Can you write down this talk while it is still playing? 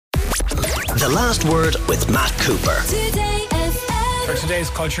The Last Word with Matt Cooper. For today's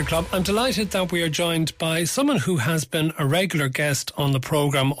Culture Club, I'm delighted that we are joined by someone who has been a regular guest on the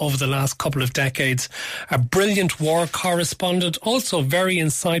programme over the last couple of decades. A brilliant war correspondent, also very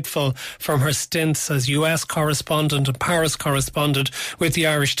insightful from her stints as US correspondent and Paris correspondent with the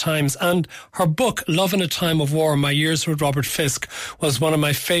Irish Times. And her book, Love in a Time of War, My Years with Robert Fisk, was one of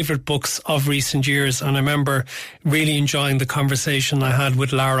my favourite books of recent years. And I remember really enjoying the conversation I had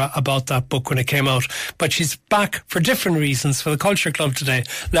with Lara about that book when it came out. But she's back for different reasons for the Culture Club today.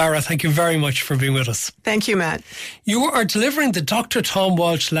 Lara, thank you very much for being with us. Thank you, Matt. You are delivering the Dr. Tom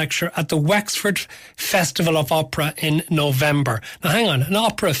Walsh Lecture at the Wexford Festival of Opera in November. Now, hang on, an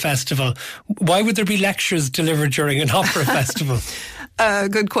opera festival. Why would there be lectures delivered during an opera festival?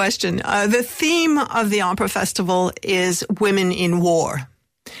 Good question. The theme of the opera festival is women in war.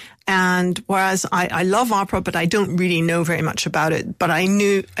 And whereas I love opera, but I don't really know very much about it, but I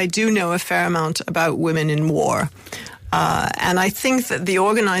do know a fair amount about women in war. And I think that the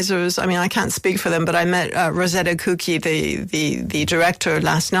organizers, I mean, I can't speak for them, but I met Rosetta Cookie, the director,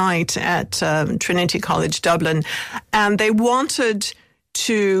 last night at Trinity College Dublin, and they wanted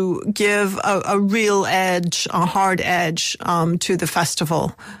to give a real edge, a hard edge to the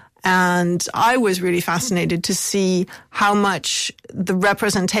festival. And I was really fascinated to see how much the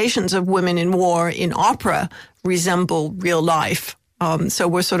representations of women in war in opera resemble real life. So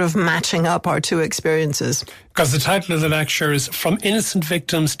we're sort of matching up our two experiences. Because the title of the lecture is From Innocent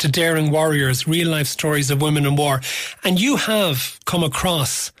Victims to Daring Warriors, Real Life Stories of Women in War. And you have come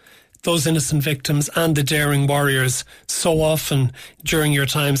across those innocent victims and the daring warriors so often during your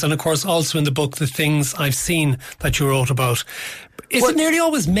times. And of course also in the book, The Things I've Seen, that you wrote about. Is it nearly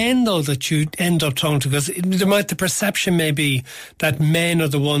always men, though, that you end up talking to? Because the perception may be that men are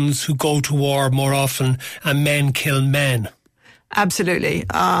the ones who go to war more often and men kill men. Absolutely.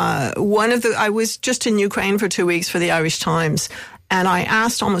 I was just in Ukraine for 2 weeks for the Irish Times, and I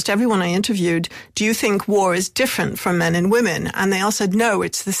asked almost everyone I interviewed, do you think war is different for men and women? And they all said, no,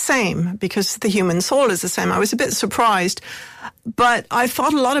 it's the same, because the human soul is the same. I was a bit surprised, but I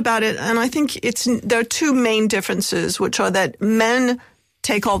thought a lot about it, and I think there are two main differences, which are that men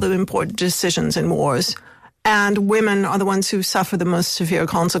take all the important decisions in wars, and women are the ones who suffer the most severe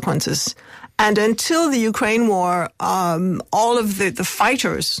consequences. And until the Ukraine war, all of the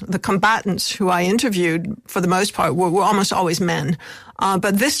fighters, the combatants who I interviewed, for the most part, were almost always men.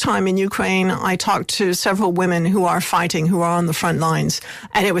 But this time in Ukraine, I talked to several women who are fighting, who are on the front lines,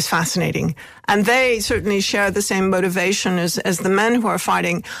 and it was fascinating. And they certainly share the same motivation as the men who are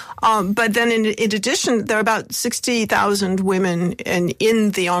fighting. But then in addition, there are about 60,000 women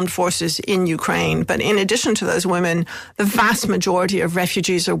in the armed forces in Ukraine. But in addition to those women, the vast majority of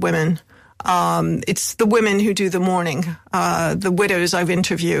refugees are women. It's the women who do the mourning, the widows I've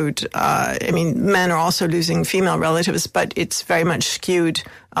interviewed. Men are also losing female relatives, but it's very much skewed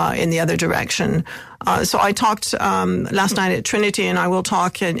in the other direction. So I talked last night at Trinity, and I will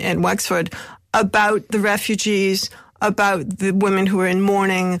talk in Wexford about the refugees, about the women who are in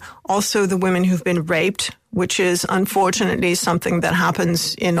mourning, also the women who've been raped, which is unfortunately something that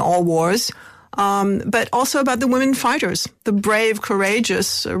happens in all wars. But also about the women fighters, the brave,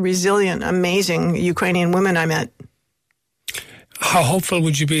 courageous, resilient, amazing Ukrainian women I met. How hopeful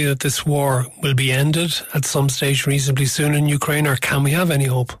would you be that this war will be ended at some stage reasonably soon in Ukraine, or can we have any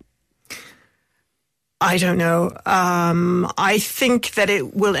hope? I don't know. I think that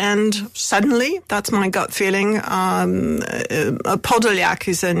it will end suddenly. That's my gut feeling. Podolyak,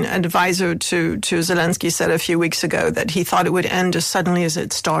 who's an advisor to Zelensky, said a few weeks ago that he thought it would end as suddenly as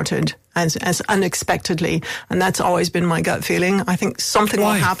it started, as unexpectedly. And that's always been my gut feeling. I think something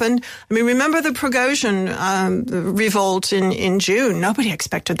will happen. I mean, remember the Prigozhin revolt in June? Nobody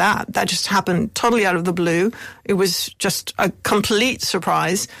expected that. That just happened totally out of the blue. It was just a complete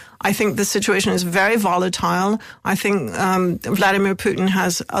surprise. I think the situation is very volatile. I think Vladimir Putin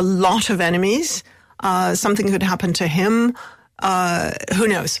has a lot of enemies. Something could happen to him. Who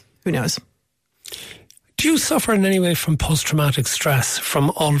knows? Who knows? Do you suffer in any way from post-traumatic stress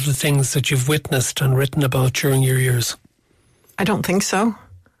from all of the things that you've witnessed and written about during your years? I don't think so.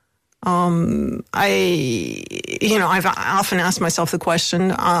 I've often asked myself the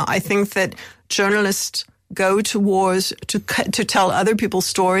question. I think that journalists go to wars to tell other people's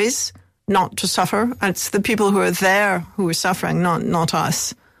stories, not to suffer. It's the people who are there who are suffering, not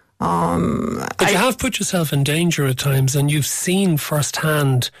us. But you have put yourself in danger at times, and you've seen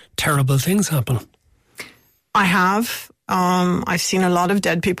firsthand terrible things happen. I have. I've seen a lot of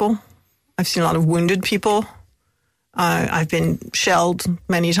dead people. I've seen a lot of wounded people. I've been shelled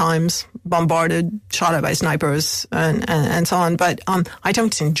many times, bombarded, shot at by snipers, and so on. But I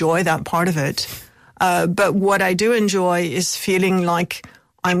don't enjoy that part of it. But what I do enjoy is feeling like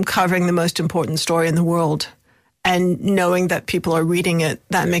I'm covering the most important story in the world. And knowing that people are reading it,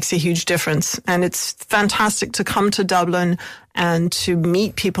 that makes a huge difference. And it's fantastic to come to Dublin and to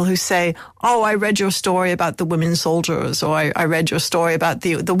meet people who say, oh, I read your story about the women soldiers, or I read your story about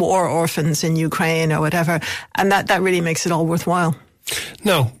the war orphans in Ukraine, or whatever. And that really makes it all worthwhile.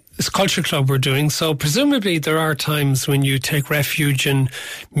 No. It's Culture Club we're doing, so presumably there are times when you take refuge in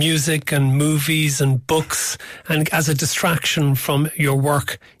music and movies and books and as a distraction from your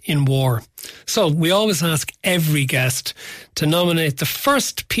work in war. So we always ask every guest to nominate the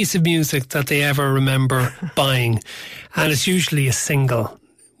first piece of music that they ever remember buying, and it's usually a single.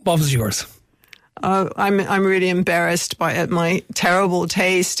 What was yours? I'm really embarrassed by my terrible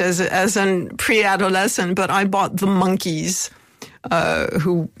taste as a pre-adolescent, but I bought the Monkees.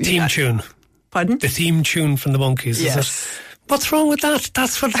 Theme tune. Pardon? The theme tune from the Monkees, yes. Is it? What's wrong with that?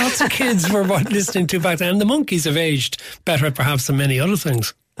 That's what lots of kids were listening to back then. The Monkees have aged better perhaps than many other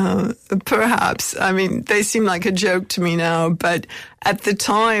things. Perhaps. I mean, they seem like a joke to me now, but at the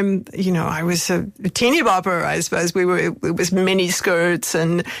time, I was a teeny bopper, I suppose. It was mini skirts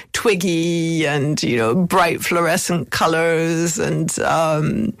and Twiggy and, bright fluorescent colours and,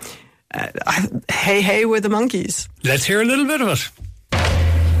 hey, hey, we're the Monkees. Let's hear a little bit of it.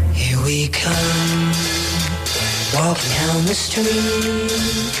 Here we come, walking down the street.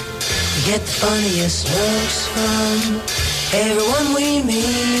 We get the funniest looks from everyone we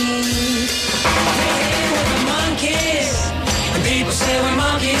meet. Hey, we're the Monkees, and people say we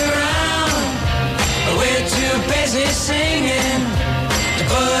monkey around, but we're too busy singing to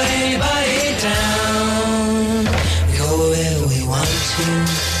put anybody down. We go where we want to,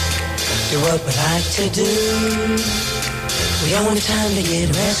 do what we like to do. We don't have time to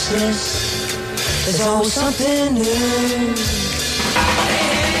get restless. There's always something new. Hey,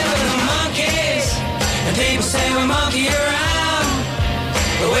 we're the Monkees, and people say we monkey around,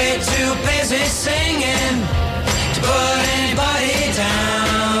 but we're too busy singing to put anybody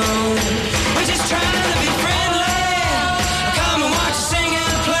down. We're just trying to be friendly. Come and watch us sing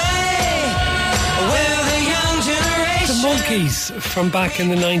and play. We're the young generation. The Monkees from back in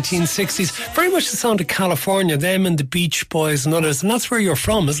the 1960s. Very much the sound of California, them and the Beach Boys and others. And that's where you're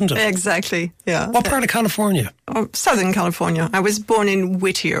from, isn't it? Exactly, yeah. What part of California? Oh, Southern California. I was born in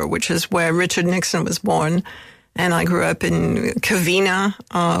Whittier, which is where Richard Nixon was born. And I grew up in Covina,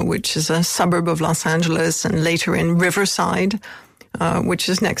 which is a suburb of Los Angeles, and later in Riverside, which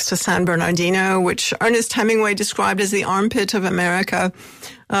is next to San Bernardino, which Ernest Hemingway described as the armpit of America,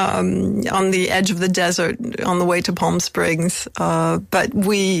 on the edge of the desert on the way to Palm Springs. But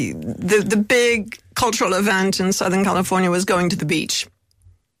the big cultural event in Southern California was going to the beach.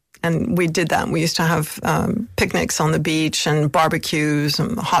 And we did that. We used to have picnics on the beach and barbecues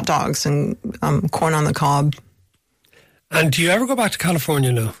and hot dogs and corn on the cob. And do you ever go back to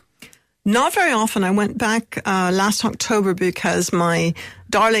California now? Not very often. I went back last October because my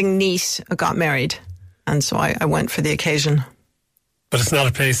darling niece got married. And so I went for the occasion. But it's not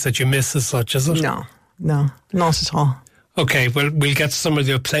a place that you miss as such, is it? No, not at all. Okay, well, we'll get to some of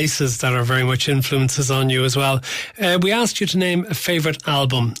the places that are very much influences on you as well. We asked you to name a favourite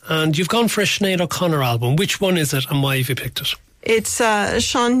album, and you've gone for a Sinead O'Connor album. Which one is it, and why have you picked it? It's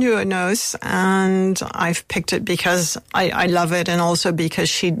Sean Nuanos, and I've picked it because I love it, and also because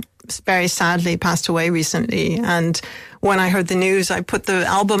she very sadly passed away recently. And when I heard the news, I put the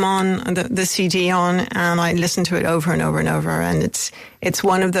album on, the CD on, and I listened to it over and over and over. And it's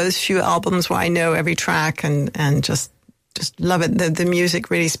one of those few albums where I know every track and just love it. The music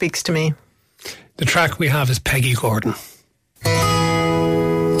really speaks to me. The track we have is Peggy Gordon.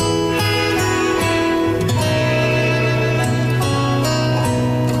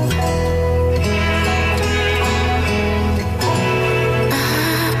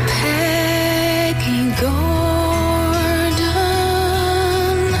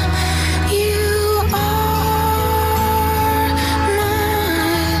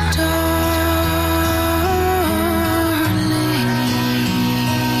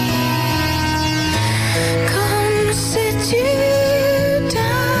 Come sit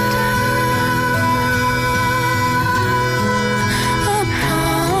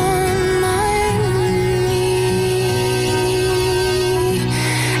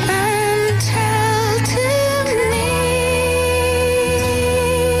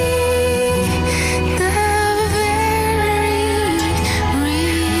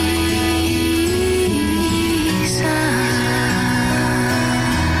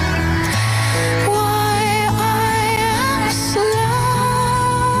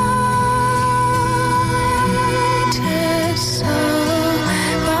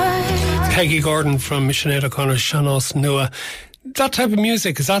Peggy Gordon from Sinead O'Connor's Seanos Nua. That type of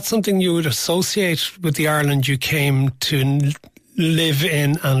music, is that something you would associate with the Ireland you came to live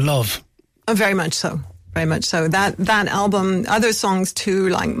in and love? Very much so. Very much so. That album, other songs too,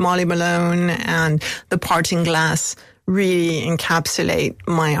 like Molly Malone and The Parting Glass, really encapsulate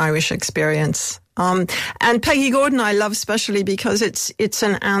my Irish experience. And Peggy Gordon I love especially because it's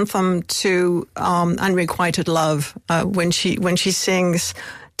an anthem to unrequited love. When she sings,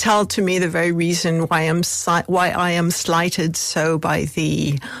 "Tell to me the very reason why I am slighted so by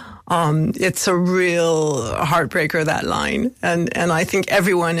thee." It's a real heartbreaker, that line. And I think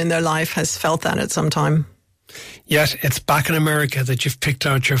everyone in their life has felt that at some time. Yet it's back in America that you've picked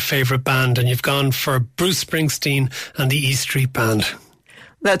out your favourite band and you've gone for Bruce Springsteen and the E Street Band.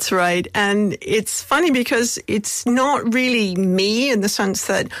 That's right. And it's funny because it's not really me in the sense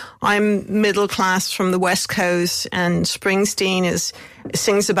that I'm middle class from the West Coast and Springsteen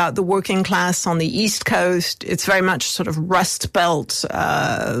sings about the working class on the East Coast. It's very much sort of Rust Belt,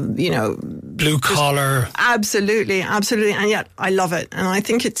 blue collar. Absolutely, absolutely. And yet I love it. And I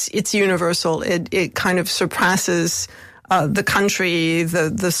think it's universal. It kind of surpasses the country,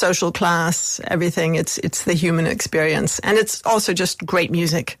 the social class, everything. It's the human experience. And it's also just great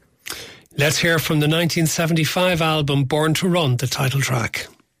music. Let's hear from the 1975 album Born to Run, the title track.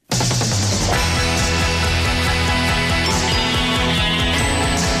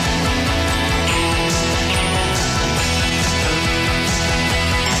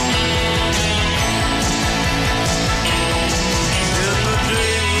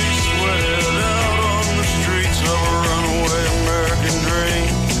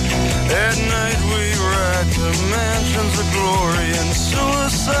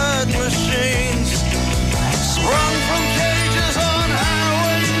 Sprung from cages on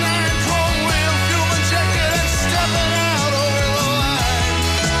Highway 9, 12-wheel fuel injected and stepping out over the line.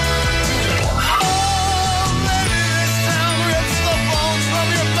 Oh, maybe this town rips the bones from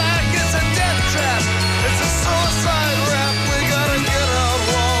your back. It's a death trap. It's a suicide rap. We gotta get out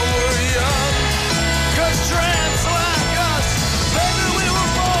while we're young. 'Cause tramps like us, maybe we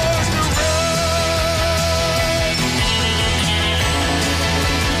were born to run.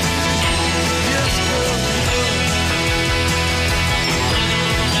 Yes, girl.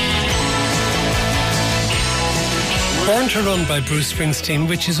 Born to Run by Bruce Springsteen,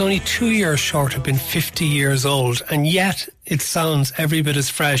 which is only 2 years short of being 50 years old, and yet it sounds every bit as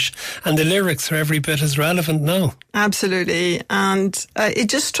fresh and the lyrics are every bit as relevant now. Absolutely. And it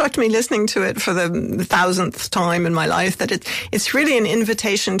just struck me listening to it for the 1,000th time in my life that it's really an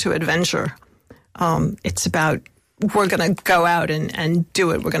invitation to adventure. It's about, we're going to go out and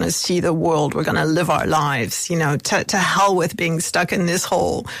do it. We're going to see the world. We're going to live our lives, to hell with being stuck in this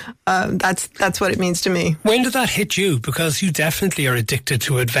hole. That's what it means to me. When did that hit you? Because you definitely are addicted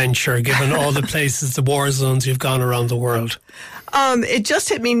to adventure, given all the places, the war zones you've gone around the world. It just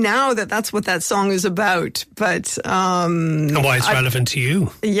hit me now that that's what that song is about. But and why it's relevant to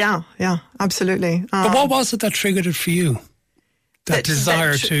you. Yeah, absolutely. But what was it that triggered it for you? That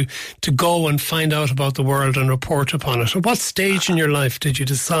desire to go and find out about the world and report upon it. At what stage in your life did you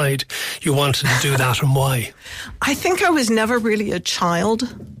decide you wanted to do that, and why? I think I was never really a child.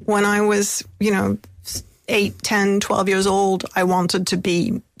 When I was, 8, 10, 12 years old, I wanted to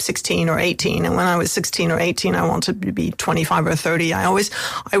be 16 or 18. And when I was 16 or 18, I wanted to be 25 or 30. I was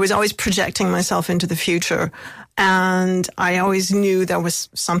always projecting myself into the future. And I always knew there was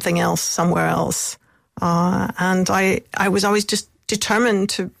something else, somewhere else. And I was always just determined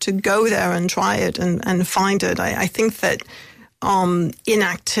to go there and try it and find it. I think that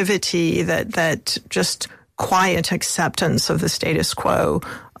inactivity, that just quiet acceptance of the status quo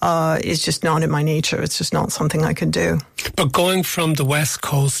is just not in my nature. It's just not something I could do. But going from the West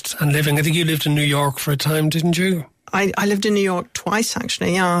Coast and living, I think you lived in New York for a time, didn't you? I lived in New York twice,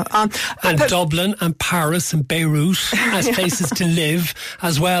 actually, yeah. And Dublin and Paris and Beirut as places to live,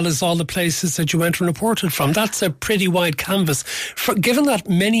 as well as all the places that you went and reported from. That's a pretty wide canvas, given that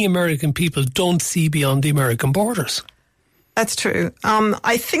many American people don't see beyond the American borders. That's true.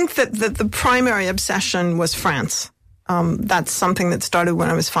 I think that the primary obsession was France. That's something that started when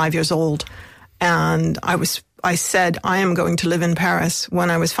I was 5 years old. And I said, I am going to live in Paris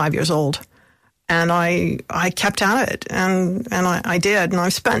when I was 5 years old. And I kept at it, and I did. And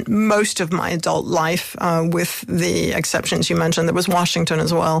I've spent most of my adult life, with the exceptions you mentioned, there was Washington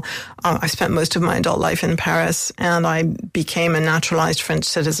as well. I spent most of my adult life in Paris, and I became a naturalized French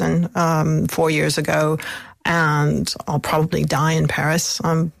citizen 4 years ago. And I'll probably die in Paris.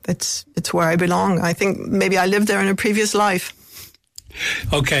 It's where I belong. I think maybe I lived there in a previous life.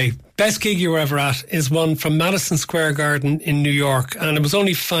 Okay, best gig you were ever at is one from Madison Square Garden in New York, and it was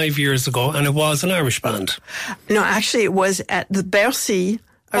only 5 years ago, and it was an Irish band. No, actually it was at the Bercy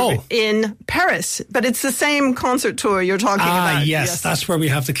in Paris, but it's the same concert tour you're talking about. Yes, that's where we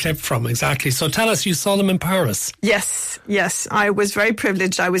have the clip from, exactly. So tell us, you saw them in Paris. Yes. I was very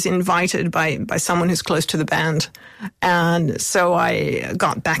privileged. I was invited by someone who's close to the band. And so I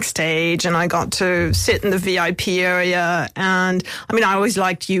got backstage and I got to sit in the VIP area. And I mean, I always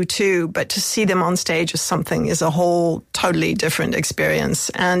liked U2, but to see them on stage is a whole totally different experience.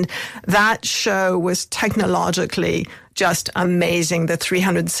 And that show was technologically just amazing, the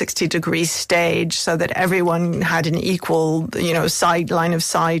 360-degree stage, so that everyone had an equal, line of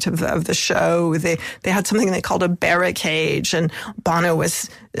sight of the show. They had something they called a barricade, and Bono was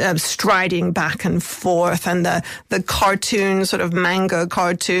striding back and forth, and the cartoons, sort of manga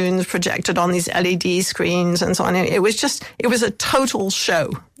cartoons, projected on these LED screens and so on. It was a total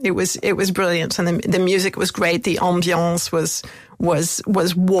show. It was brilliant, and the music was great. The ambiance was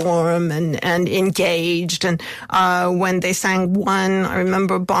warm and engaged. And when they sang One, I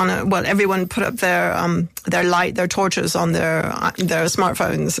remember Bono. Well, everyone put up their torches on their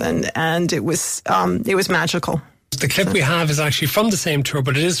smartphones, and it was magical. The clip we have is actually from the same tour,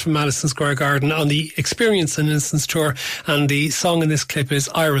 but it is from Madison Square Garden on the Experience and Innocence tour, and the song in this clip is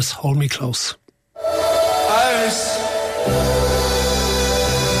Iris, Hold Me Close. Iris.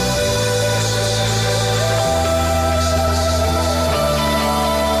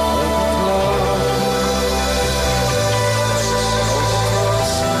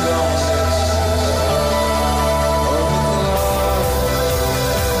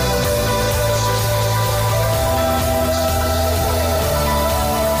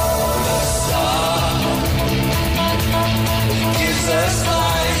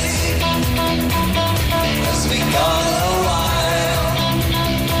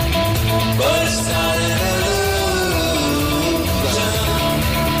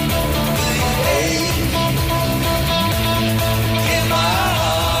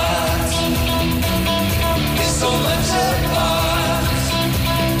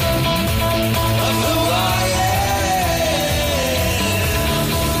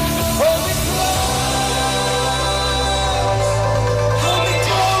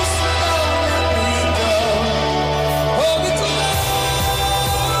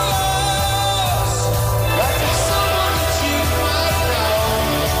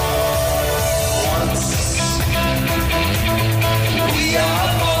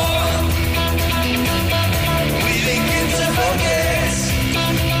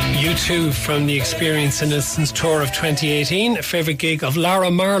 From the Experience Innocence tour of 2018, a favourite gig of Lara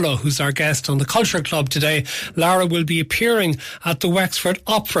Marlowe, who's our guest on the Culture Club today. Lara will be appearing at the Wexford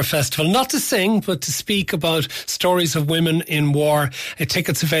Opera Festival, not to sing, but to speak about stories of women in war.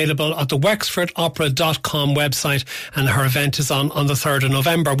 Tickets available at the wexfordopera.com website, and her event is on the 3rd of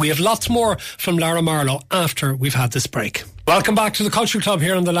November. We have lots more from Lara Marlowe after we've had this break. Welcome back to the Culture Club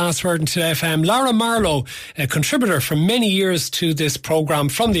here on The Last Word in Today FM. Lara Marlowe, a contributor for many years to this programme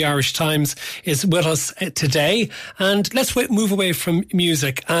from the Irish Times, is with us today. And let's move away from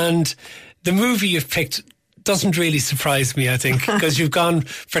music. And the movie you've picked doesn't really surprise me, I think, because you've gone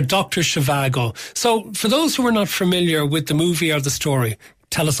for Dr. Zhivago. So for those who are not familiar with the movie or the story,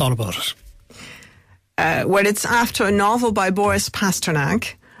 tell us all about it. Well, it's after a novel by Boris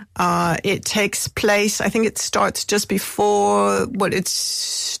Pasternak. It takes place, I think it starts just before the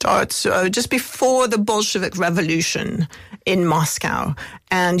Bolshevik Revolution in Moscow.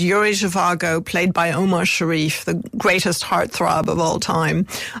 And Yuri Zhivago, played by Omar Sharif, the greatest heartthrob of all time,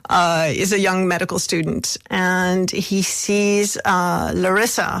 is a young medical student. And he sees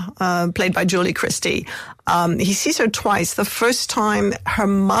Larissa, played by Julie Christie. He sees her twice. The first time, her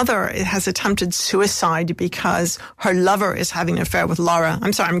mother has attempted suicide because her lover is having an affair with Lara.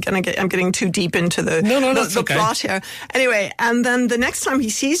 I'm sorry, I'm getting too deep into the plot here. Anyway, and then the next time he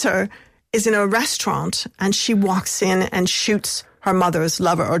sees her is in a restaurant, and she walks in and shoots her mother's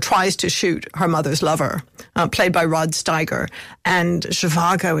lover, or tries to shoot her mother's lover, played by Rod Steiger. And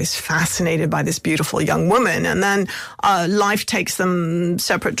Zhivago is fascinated by this beautiful young woman. And then life takes them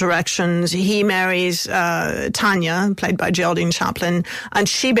separate directions. He marries Tanya, played by Geraldine Chaplin, and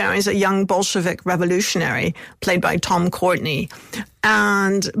she marries a young Bolshevik revolutionary, played by Tom Courtenay.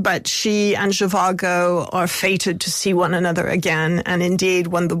 But she and Zhivago are fated to see one another again. And indeed,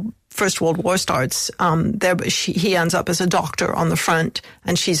 when the First World War starts, he ends up as a doctor on the front,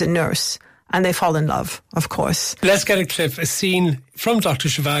 and she's a nurse, and they fall in love, of course. Let's get a scene from Dr.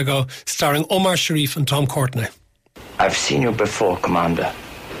 Zhivago, starring Omar Sharif and Tom Courtenay. I've seen you before, Commander.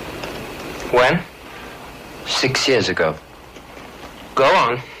 When? 6 years ago. Go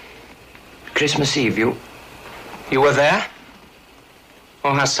on. Christmas Eve, you were there?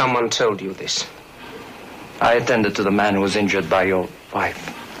 Or has someone told you this? I attended to the man who was injured by your wife.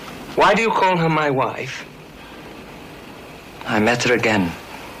 Why do you call her my wife? I met her again.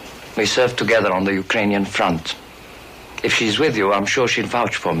 We served together on the Ukrainian front. If she's with you, I'm sure she'll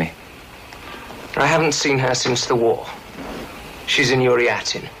vouch for me. I haven't seen her since the war. She's in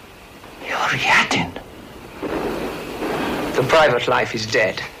Uryatin. Uryatin? The private life is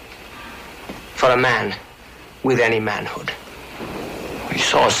dead. For a man with any manhood. We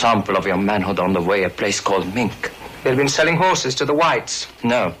saw a sample of your manhood on the way, a place called Mink. They've been selling horses to the whites.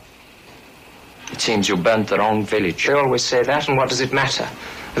 No. It seems you burnt the wrong village. They always say that, and what does it matter?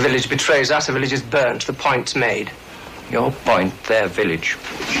 A village betrays us, a village is burnt, the point's made. Your point, their village.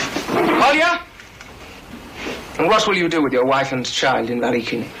 Kolya? And what will you do with your wife and child in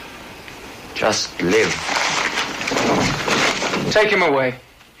Varikini? Just live. Take him away.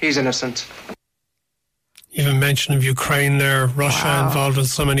 He's innocent. Even mention of Ukraine there, Russia involved in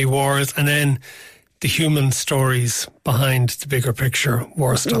so many wars, and then the human stories behind the bigger picture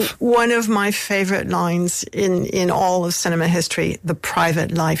war stuff. One of my favourite lines in all of cinema history, the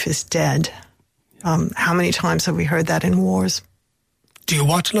private life is dead. How many times have we heard that in wars? Do you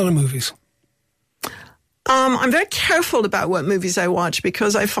watch a lot of movies? I'm very careful about what movies I watch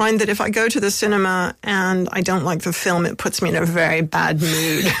because I find that if I go to the cinema and I don't like the film, it puts me in a very bad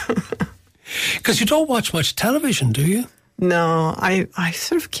mood. Because you don't watch much television, do you? No, I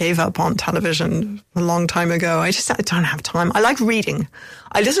sort of gave up on television a long time ago. I don't have time. I like reading.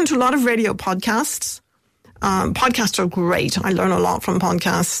 I listen to a lot of radio podcasts. Podcasts are great. I learn a lot from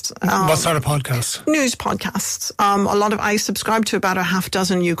podcasts. What sort of podcasts? News podcasts. I subscribe to about a half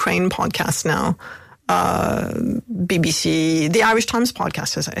dozen Ukraine podcasts now. BBC, the Irish Times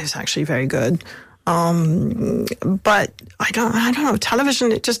podcast is actually very good. But I don't know.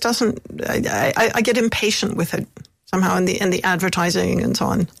 Television, it just doesn't. I get impatient with it somehow in the advertising and so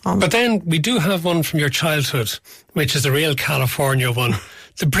on. But then we do have one from your childhood, which is a real California one,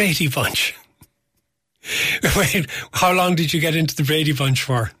 the Brady Bunch. Wait, how long did you get into the Brady Bunch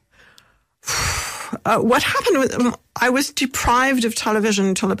for? What happened with I was deprived of television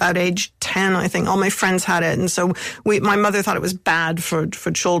until about age 10, I think. All my friends had it. And so my mother thought it was bad for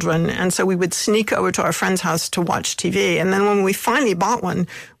children. And so we would sneak over to our friend's house to watch TV. And then when we finally bought one,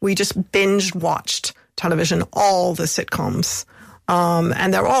 we just binge watched television, all the sitcoms.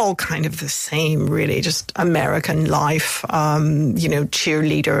 And they're all kind of the same, really, just American life,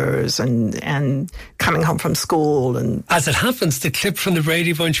 cheerleaders and coming home from school. And as it happens, the clip from the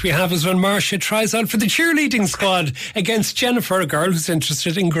Brady Bunch we have is when Marcia tries out for the cheerleading squad against Jennifer, a girl who's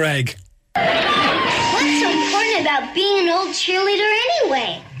interested in Greg. What's so important about being an old cheerleader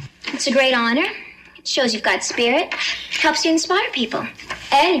anyway? It's a great honor. It shows you've got spirit. Helps you inspire people.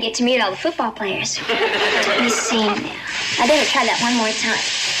 And you get to meet all the football players. Let me see now. I better try that one more time.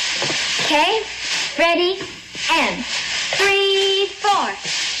 Okay? Ready? And 3, 4.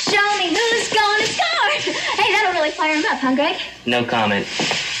 Show me who's gonna score. Hey, that'll really fire him up, huh, Greg? No comment.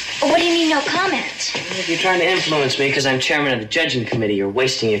 What do you mean, no comment? If you're trying to influence me because I'm chairman of the judging committee, you're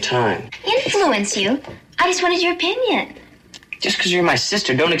wasting your time. Influence you? I just wanted your opinion. Just because you're my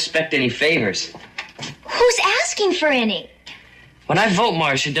sister, don't expect any favors. Who's asking for any? When I vote,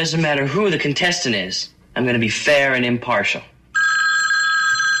 Marcia, it doesn't matter who the contestant is. I'm going to be fair and impartial.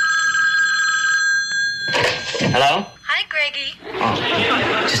 Hello? Hi, Greggy. Oh,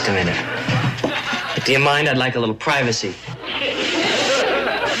 just a minute. Do you mind? I'd like a little privacy.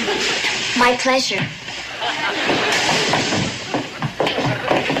 My pleasure.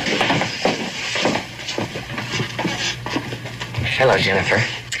 Hello, Jennifer.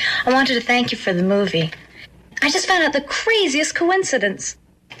 I wanted to thank you for the movie. I just found out the craziest coincidence.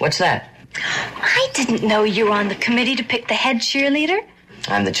 What's that? I didn't know you were on the committee to pick the head cheerleader.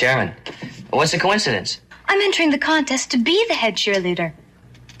 I'm the chairman. What's the coincidence? I'm entering the contest to be the head cheerleader.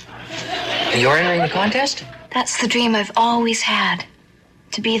 You're entering the contest? That's the dream I've always had,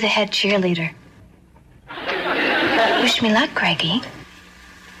 to be the head cheerleader. Wish me luck, Greggy.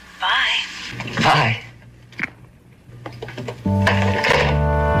 Bye. Bye.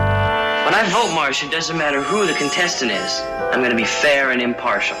 When I vote, Marcia, it doesn't matter who the contestant is. I'm going to be fair and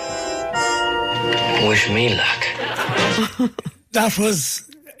impartial. Wish me luck. That was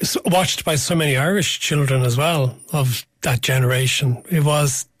watched by so many Irish children as well of that generation. It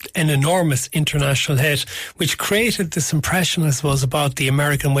was an enormous international hit, which created this impression, I suppose, about the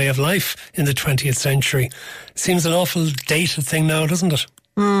American way of life in the 20th century. Seems an awful dated thing now, doesn't it?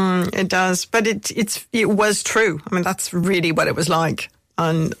 It does, but it was true. I mean, that's really what it was like.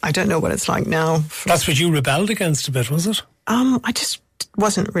 And I don't know what it's like now. That's what you rebelled against a bit, was it? I just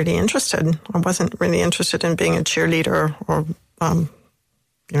wasn't really interested. I wasn't really interested in being a cheerleader or,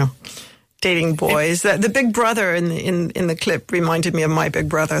 dating boys. The big brother in the clip reminded me of my big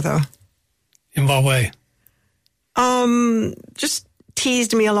brother, though. In what way? Just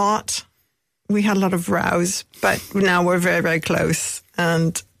teased me a lot. We had a lot of rows, but now we're very, very close.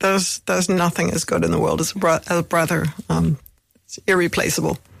 And there's nothing as good in the world as a brother. It's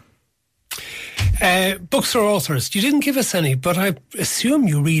irreplaceable. Books or authors? You didn't give us any, but I assume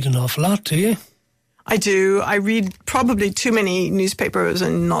you read an awful lot, do you? I do. I read probably too many newspapers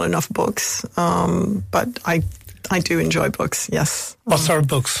and not enough books. But I do enjoy books, yes. What sort of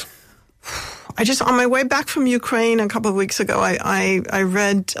books? On my way back from Ukraine a couple of weeks ago, I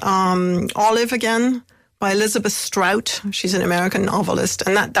read Olive again by Elizabeth Strout. She's an American novelist,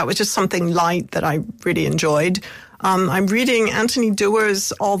 and that was just something light that I really enjoyed. I'm reading Anthony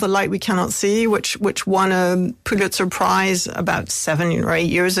Doerr's All the Light We Cannot See, which won a Pulitzer Prize about 7 or 8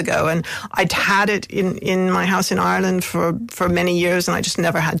 years ago, and I'd had it in my house in Ireland for many years, and I just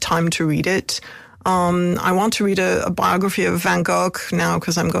never had time to read it. I want to read a biography of Van Gogh now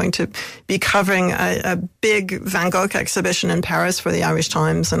because I'm going to be covering a big Van Gogh exhibition in Paris for the Irish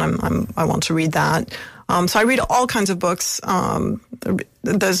Times, and I want to read that. So I read all kinds of books.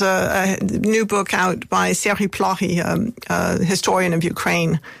 There's a new book out by Serhiy Plochy, a historian of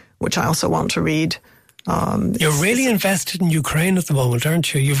Ukraine, which I also want to read. You're really invested in Ukraine at the moment,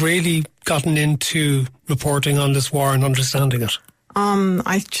 aren't you? You've really gotten into reporting on this war and understanding it.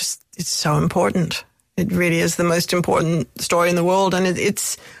 It's so important. It really is the most important story in the world. And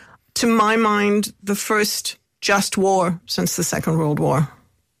it's, to my mind, the first just war since the Second World War.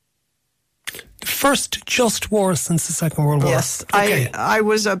 The first just war since the Second World War? Yes. Okay. I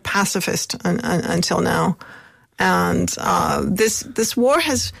was a pacifist until now. And this war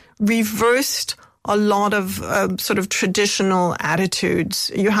has reversed a lot of sort of traditional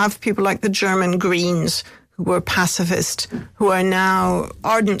attitudes. You have people like the German Greens, who were pacifist, who are now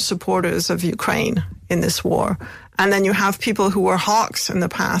ardent supporters of Ukraine in this war. And then you have people who were hawks in the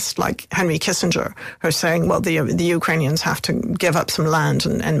past, like Henry Kissinger, who are saying, well, the Ukrainians have to give up some land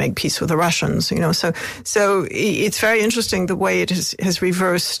and make peace with the Russians, So it's very interesting the way it has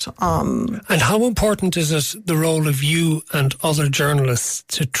reversed. And how important is it, the role of you and other journalists,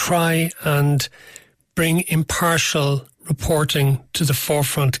 to try and bring impartial reporting to the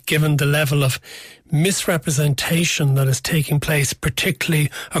forefront, given the level of misrepresentation that is taking place, particularly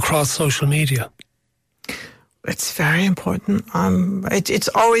across social media? It's very important. It's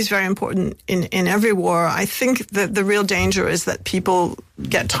always very important in every war. I think that the real danger is that people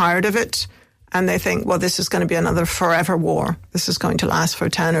get tired of it and they think, well, this is going to be another forever war. This is going to last for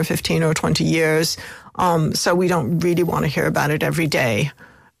 10 or 15 or 20 years. So we don't really want to hear about it every day.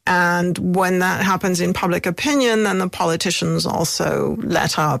 And when that happens in public opinion, then the politicians also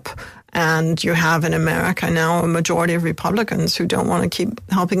let up. And you have in America now a majority of Republicans who don't want to keep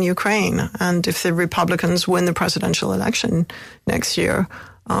helping Ukraine. And if the Republicans win the presidential election next year,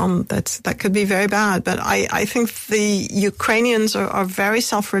 that could be very bad. But I think the Ukrainians are very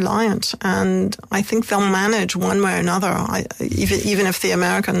self-reliant, and I think they'll manage one way or another, even if the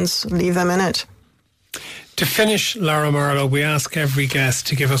Americans leave them in it. To finish, Lara Marlowe, we ask every guest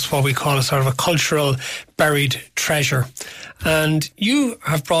to give us what we call a sort of a cultural buried treasure. And you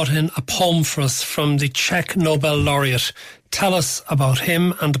have brought in a poem for us from the Czech Nobel laureate. Tell us about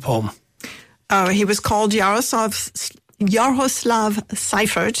him and the poem. He was called Jaroslav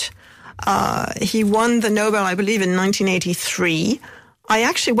Seifert. He won the Nobel, I believe, in 1983. I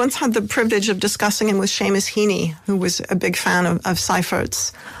actually once had the privilege of discussing him with Seamus Heaney, who was a big fan of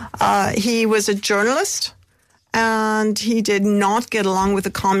Seifert's. He was a journalist, and he did not get along with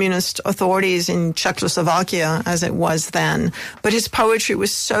the communist authorities in Czechoslovakia as it was then. But his poetry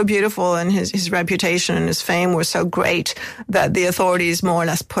was so beautiful, and his reputation and his fame were so great that the authorities more or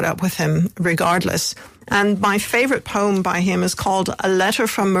less put up with him regardless. And my favorite poem by him is called A Letter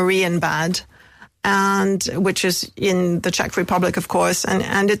from Marienbad, and which is in the Czech Republic, of course,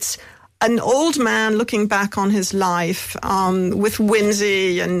 and it's an old man looking back on his life with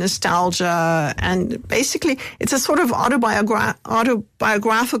whimsy and nostalgia, and basically it's a sort of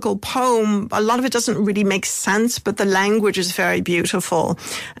autobiographical poem. A lot of it doesn't really make sense, but the language is very beautiful,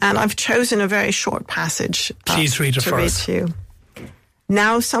 and I've chosen a very short passage. Please read it for us. To you.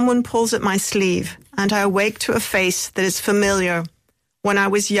 Now someone pulls at my sleeve, and I awake to a face that is familiar. When I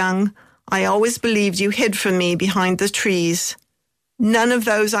was young, I always believed you hid from me behind the trees. None of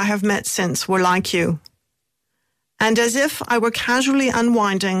those I have met since were like you. And as if I were casually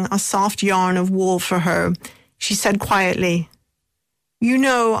unwinding a soft yarn of wool for her, she said quietly, "You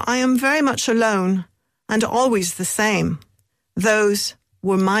know, I am very much alone, and always the same. Those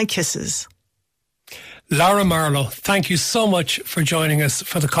were my kisses. Lara Marlowe, thank you so much for joining us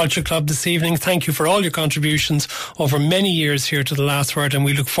for the Culture Club this evening. Thank you for all your contributions over many years here to The Last Word, and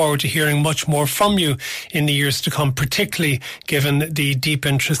we look forward to hearing much more from you in the years to come, particularly given the deep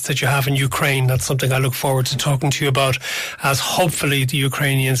interest that you have in Ukraine. That's something I look forward to talking to you about, as hopefully the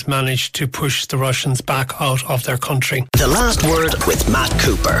Ukrainians manage to push the Russians back out of their country. The Last Word with Matt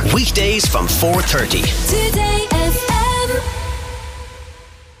Cooper. Weekdays from 4:30. Today